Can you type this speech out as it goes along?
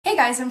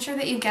guys, I'm sure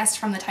that you guessed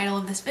from the title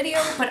of this video,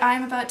 but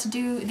I'm about to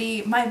do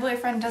the My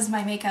Boyfriend Does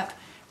My Makeup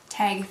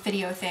tag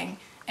video thing.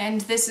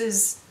 And this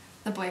is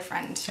the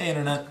boyfriend. Hey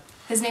internet.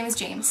 His name is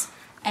James,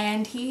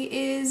 and he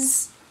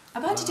is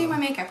about to do my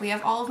makeup. We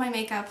have all of my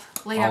makeup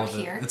laid out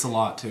here. It's a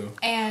lot too.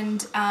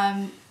 And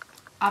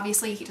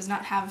obviously he does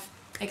not have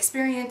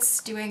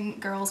experience doing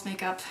girls'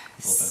 makeup,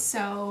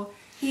 so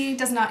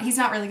he's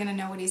not really gonna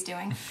know what he's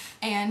doing.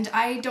 And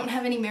I don't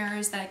have any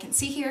mirrors that I can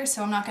see here,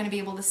 so I'm not gonna be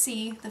able to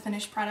see the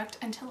finished product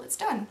until it's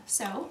done.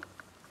 So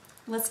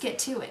let's get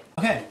to it.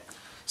 Okay,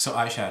 so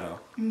eyeshadow.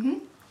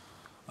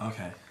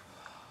 Okay.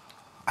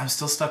 I'm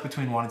still stuck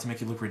between wanting to make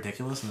you look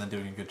ridiculous and then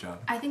doing a good job.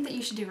 I think that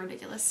you should do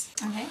ridiculous.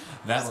 Okay.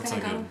 That looks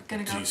like gonna a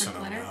go decent for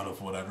glitter. amount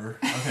of whatever.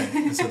 Okay,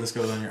 and so this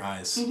goes on your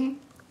eyes.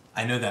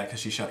 I know that because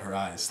she shut her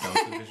eyes. That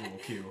was the visual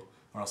cue.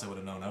 Or else I would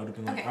have known. I would have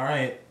been like,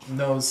 alright,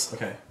 nose.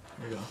 Okay,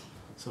 here we go.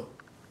 So.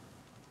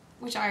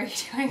 Which eye are you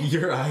doing?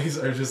 Your eyes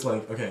are just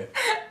like, okay.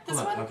 This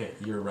hold on. one? Okay,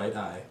 your right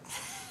eye.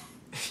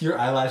 Your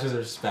eyelashes are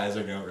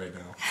spazzing out right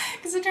now.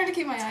 Because I'm trying to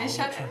keep my eyes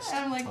shut and trust.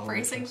 I'm like Totally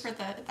bracing trust. for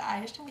the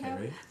eyeshadow. Okay,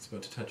 ready? It's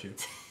about to touch you.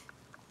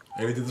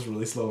 I gotta do this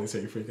really slowly so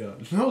you freak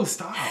out. No,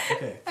 stop!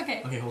 Okay.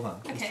 Okay. Okay, hold on.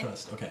 Just Okay.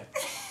 trust. Okay.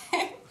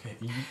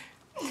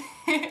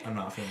 Okay, I'm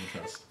not feeling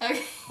trust.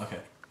 Okay. Okay,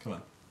 come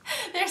on.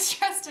 There's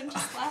trust in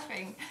just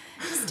laughing.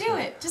 Just do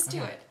it. Just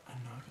do it.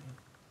 I'm not gonna...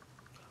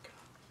 Oh, God.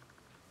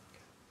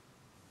 Okay.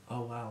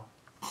 Oh, wow.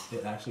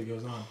 It actually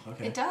goes on.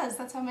 Okay. It does.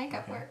 That's how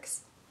makeup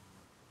works.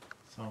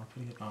 So I'm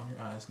putting it on your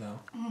eyes now.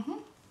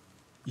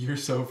 You're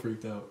so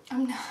freaked out.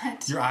 I'm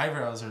not. Your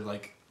eyebrows are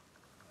like...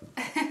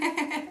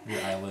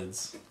 your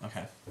eyelids.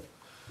 Okay.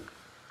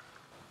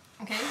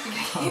 Okay.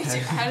 Okay.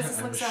 How does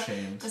this look?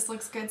 ashamed. This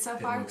looks good so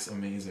far. It looks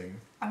amazing.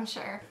 I'm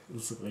sure.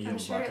 This looks like you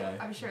have a black eye.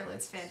 I'm sure it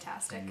looks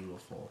fantastic.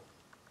 Beautiful.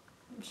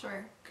 I'm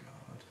sure.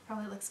 God.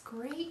 Probably looks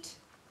great.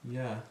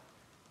 Yeah.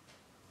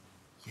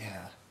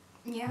 Yeah.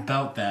 Yeah.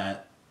 About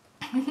that.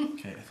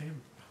 Okay, I think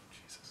I'm... Oh,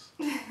 Jesus.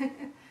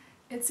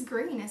 It's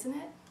green, isn't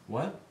it?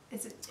 What?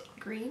 Is it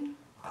green?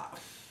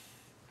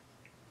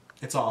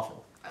 It's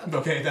awful.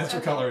 Okay, that's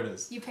what color it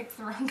is. You picked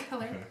the wrong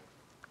color. Okay.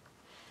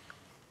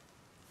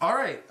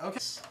 Alright, okay.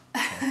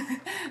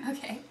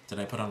 Okay. Did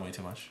I put on way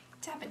too much?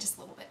 Tap it just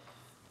a little bit.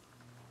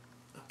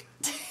 Okay.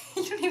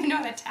 You don't even know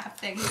how to tap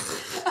things.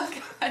 Oh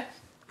god.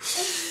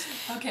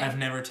 Okay. I've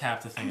never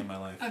tapped a thing in my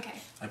life. Okay.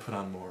 I put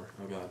on more.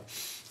 Oh god.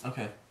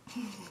 Okay.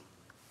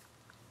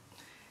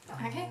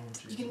 Okay.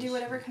 Oh, You can do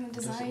whatever kind of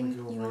design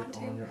you want to.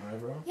 on your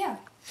eyebrow? Yeah.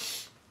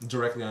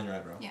 Directly on your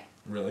eyebrow? Yeah.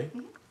 Really?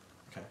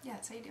 Okay. Yeah,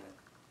 that's how you do it.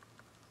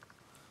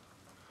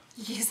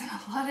 You're using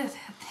a lot of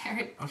that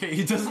there. Okay,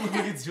 it doesn't look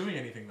like it's doing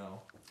anything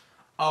though.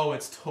 Oh,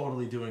 it's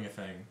totally doing a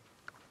thing.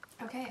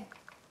 Okay.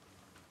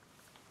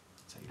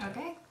 That's how you tap.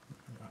 Okay. I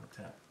know how to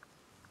tap.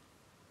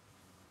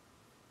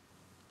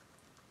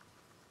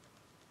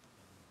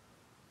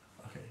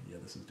 Okay, yeah,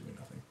 this is doing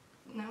nothing.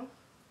 No?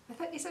 I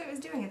thought you said it was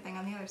doing a thing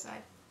on the other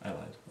side. I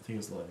lied. I think it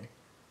was lighting.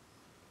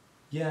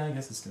 Yeah, I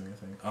guess it's doing a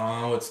thing.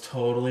 Oh, it's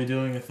totally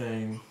doing a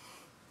thing.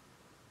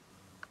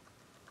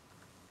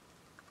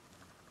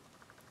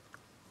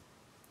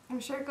 I'm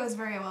sure it goes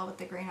very well with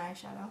the green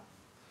eyeshadow.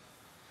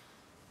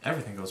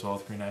 Everything goes well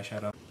with green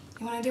eyeshadow.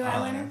 You want to do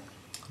eyeliner?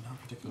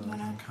 Not particularly.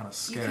 wanna- I'm kind of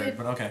scared,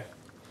 but okay.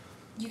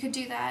 You could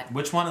do that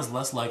Which one is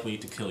less likely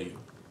to kill you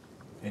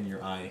in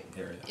your eye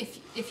area?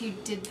 if you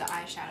did the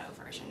eyeshadow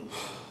version.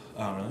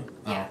 Oh, really?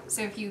 Yeah,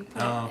 so if you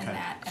put it Oh, in okay.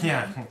 that and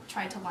Yeah. then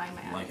try to line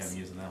my Like eyes. I'm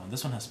using that one.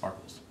 This one has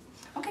sparkles.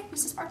 Okay,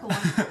 use the sparkle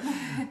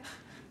one.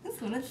 This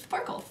one has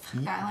sparkles.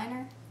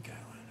 Eyeliner. Guy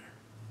liner.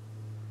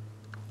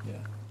 Yeah.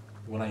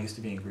 When I used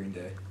to be in Green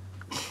Day.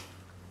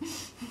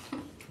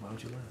 Why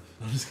would you laugh?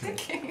 I'm just kidding.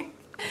 Okay.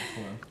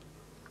 Hold on.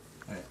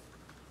 Alright.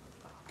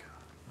 Oh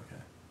god.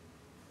 Okay.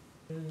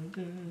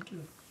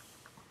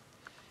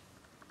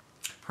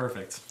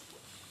 Perfect.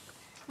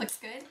 Looks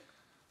good.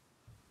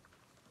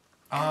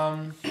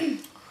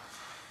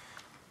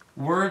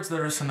 Words that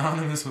are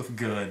synonymous with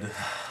good.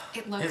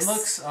 It looks. It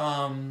looks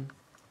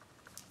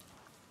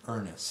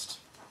earnest.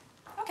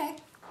 Okay,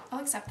 I'll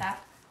accept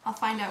that. I'll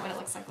find out what it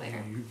looks like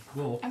later. You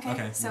will.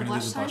 Okay, so we're gonna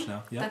blush do the time? blush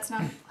now. Yep. That's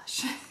not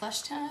blush.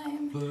 Blush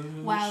time. Blush.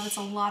 Wow, that's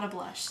a lot of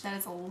blush. That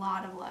is a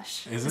lot of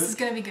blush. Is This it? is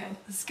gonna be good.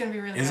 This is gonna be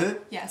really Is good.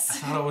 it? I Yes.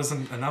 thought it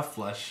wasn't enough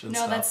blush and No,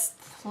 stuff. that's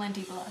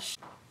plenty blush.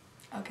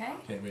 Okay.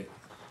 Okay, wait.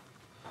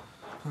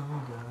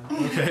 Oh god.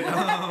 Okay, we're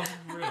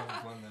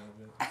gonna blend that a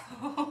bit.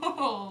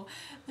 Oh,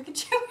 look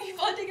at you. You're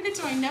blending it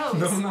into my nose.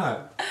 No, I'm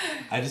not.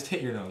 I just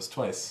hit your nose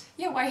twice.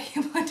 Yeah, why are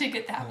you blending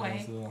it that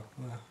way? I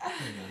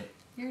got it.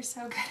 You're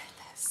so good at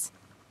this.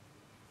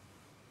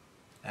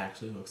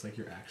 Actually looks like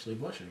you're actually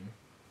blushing.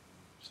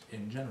 Just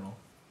in general.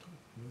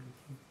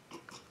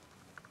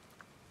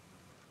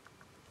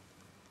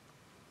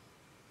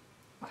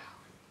 Wow,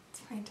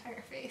 it's my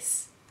entire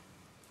face.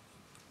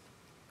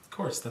 Of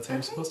course, that's how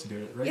you're supposed to do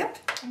it, right? Yep,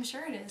 I'm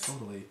sure it is.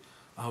 Totally.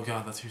 Oh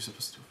god, that's how you're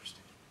supposed to do it first.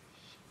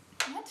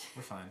 What?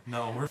 We're fine.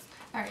 No, we're...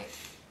 Alright,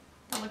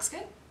 that looks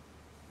good.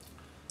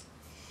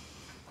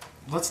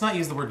 Let's not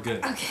use the word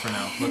good Okay. for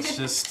now. Let's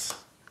just...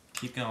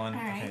 Keep going.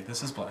 All right. Okay,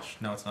 this is blush.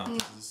 No, it's not.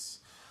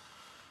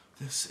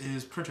 This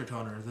is printer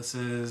toner. This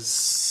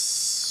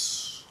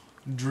is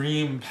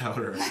dream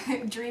powder.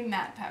 Dream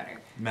matte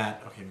powder.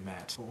 Matte. Okay,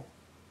 matte. Cool.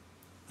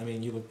 I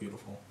mean, you look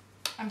beautiful.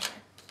 I'm sure.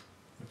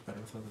 Looks better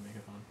without the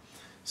makeup on.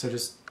 So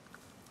just...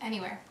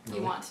 Anywhere Really?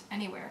 you want.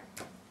 Anywhere.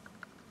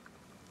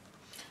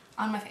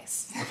 On my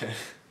face. Okay.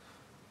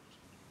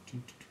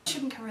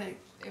 Shouldn't cover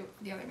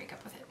the other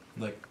makeup with it.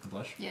 Like the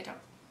blush? Yeah, don't.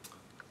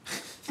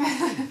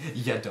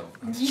 Yeah, don't.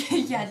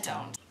 Yeah,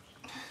 don't.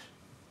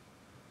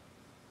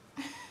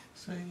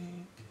 Sweet.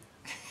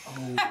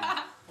 Oh.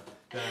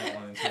 That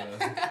one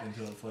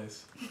into a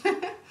place. Oh,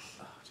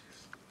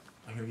 jeez.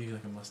 I'm gonna give you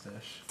like a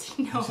mustache.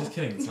 No. I'm just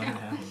kidding. It's not gonna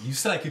happen. You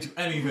said I could do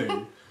anything.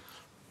 I'm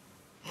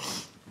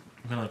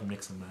gonna like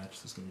mix and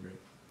match. This is gonna be great.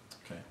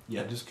 Okay.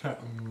 Yeah, just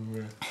cut.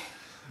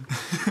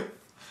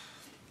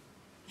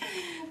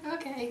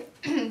 Okay.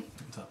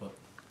 Top up.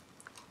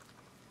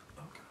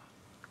 Oh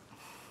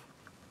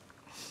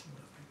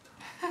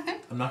god.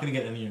 I'm not gonna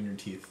get any in your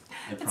teeth.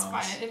 I It's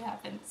promise. fine. It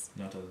happens.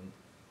 No, it doesn't.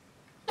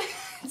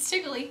 It's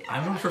tickly.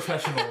 I'm a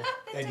professional.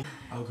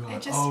 Oh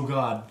god. Oh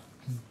god.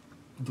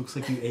 Looks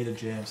like you ate a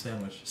jam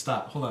sandwich.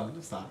 Stop. Hold on.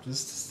 Just stop.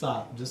 Just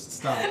stop. Just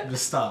stop.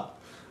 Just stop.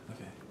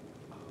 Okay.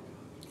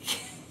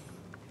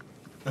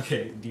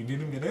 Okay. Do you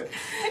need a minute?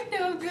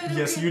 No, I'm good.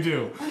 Yes, okay. you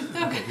do.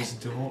 Okay. Okay.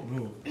 Just don't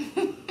move.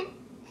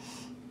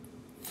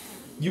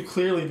 You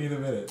clearly need a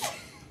minute.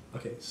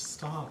 Okay.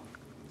 Stop.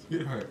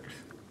 Sweetheart.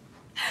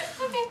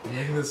 Okay. I'm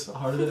making this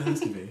harder than it has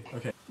to be.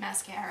 Okay.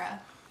 Mascara.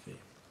 Okay.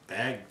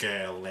 That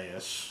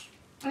girlish.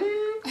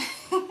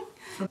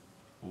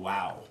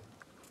 Wow.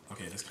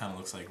 Okay, this kind of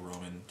looks like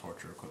Roman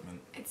torture equipment.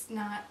 It's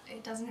not.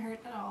 It doesn't hurt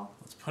at all.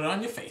 Let's put it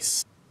on your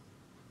face.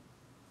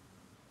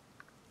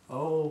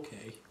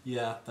 Okay.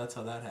 Yeah, that's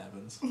how that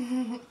happens.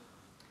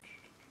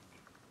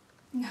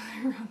 No,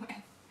 the wrong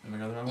way. Am I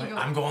going the wrong You way? go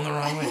I'm going the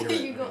wrong way. You're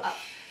right. You go up.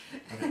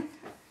 Okay,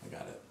 I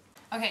got it.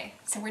 Okay,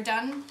 so we're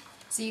done.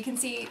 So you can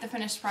see the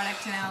finished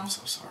product now I'm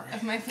so sorry.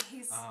 of my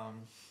face.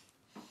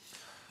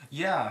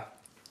 Yeah.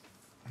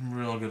 I'm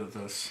real good at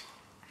this.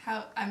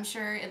 I'm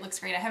sure it looks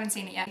great. I haven't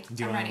seen it yet.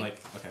 Do you I'm want to ready.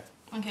 okay.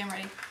 Okay, I'm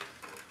ready.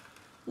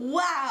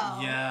 Wow.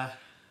 Yeah.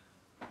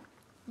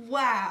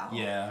 Wow.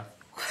 Yeah.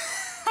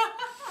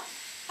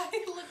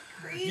 I look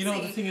crazy. You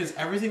know, the thing is,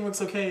 everything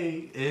looks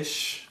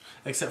okay-ish,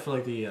 except for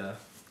like the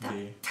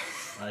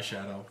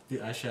eyeshadow. The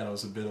eyeshadow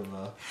is a bit of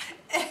a...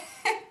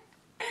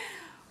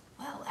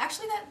 Well,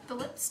 actually the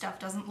lip stuff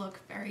doesn't look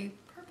very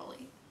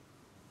purpley.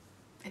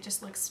 It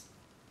just looks...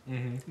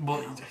 Mm-hmm. Well,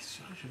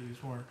 I should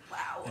use more.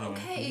 Wow, Anyway,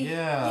 okay.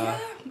 yeah.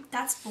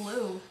 That's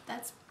blue.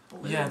 That's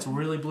blue. Yeah, it's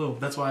really blue.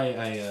 That's why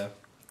I,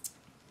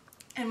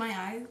 And my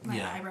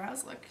Yeah.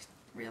 eyebrows look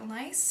real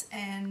nice,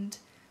 and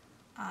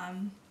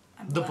I'm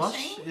The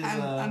blushing.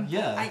 blush is,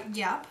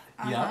 Yep.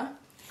 Yeah.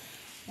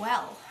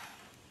 Well,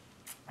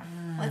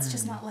 let's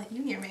just not let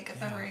you do your makeup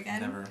ever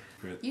again. Never.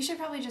 You should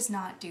probably just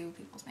not do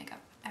people's makeup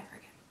ever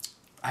again.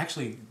 I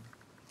actually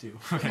do.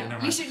 Okay, No,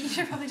 never mind. you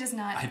should probably just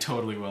not. I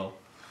totally will.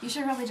 You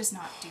should probably just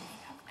not do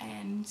makeup.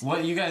 And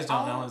What you guys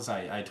don't know is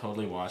I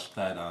totally watched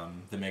that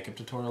the makeup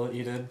tutorial that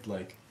you did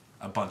like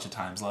a bunch of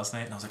times last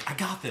night, and I was like, I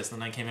got this.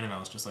 And then I came in and I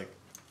was just like,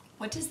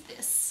 what is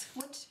this?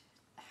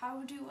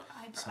 How do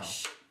I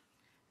brush?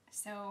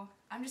 So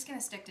I'm just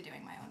gonna stick to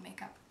doing my own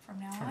makeup from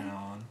now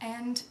on.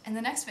 And in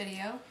the next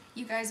video,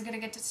 you guys are gonna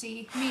get to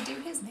see me do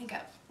his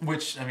makeup.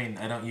 Which, I mean,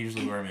 I don't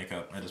usually wear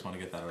makeup. I just want to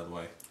get that out of the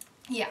way.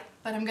 Yeah,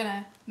 but I'm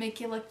gonna make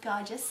you look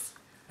gorgeous.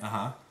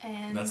 Uh-huh.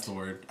 And That's the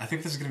word. I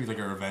think this is going to be like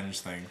a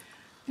revenge thing.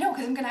 no,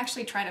 because I'm gonna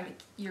actually try to make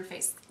your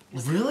face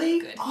look Really?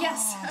 good. Oh,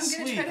 yes, I'm gonna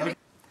sweet. try to Okay. make.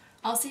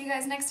 I'll see you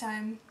guys next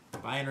time.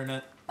 Bye,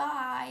 Internet.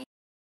 Bye.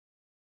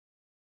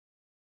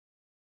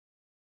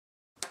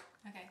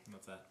 Okay. And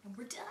that's that. And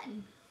we're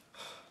done.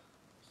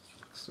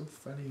 So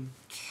funny.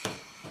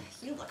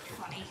 You look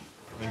funny.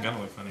 I'm gonna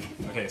look funny.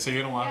 Okay, so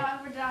you're gonna watch.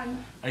 Yeah, we're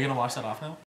done. Are you gonna wash that off now?